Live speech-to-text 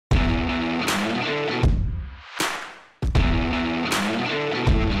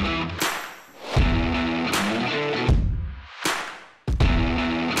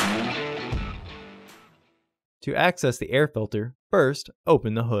To access the air filter, first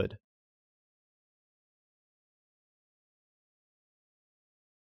open the hood.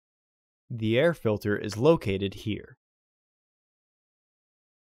 The air filter is located here.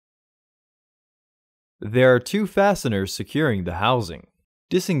 There are two fasteners securing the housing.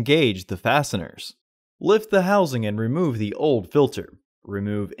 Disengage the fasteners. Lift the housing and remove the old filter.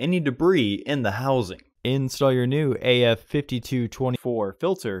 Remove any debris in the housing. Install your new AF5224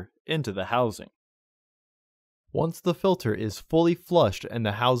 filter into the housing. Once the filter is fully flushed and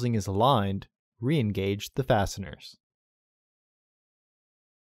the housing is aligned, re-engage the fasteners.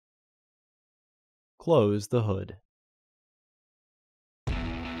 Close the hood.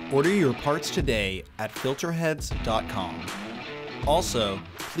 Order your parts today at filterheads.com. Also,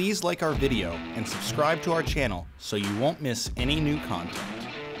 please like our video and subscribe to our channel so you won't miss any new content.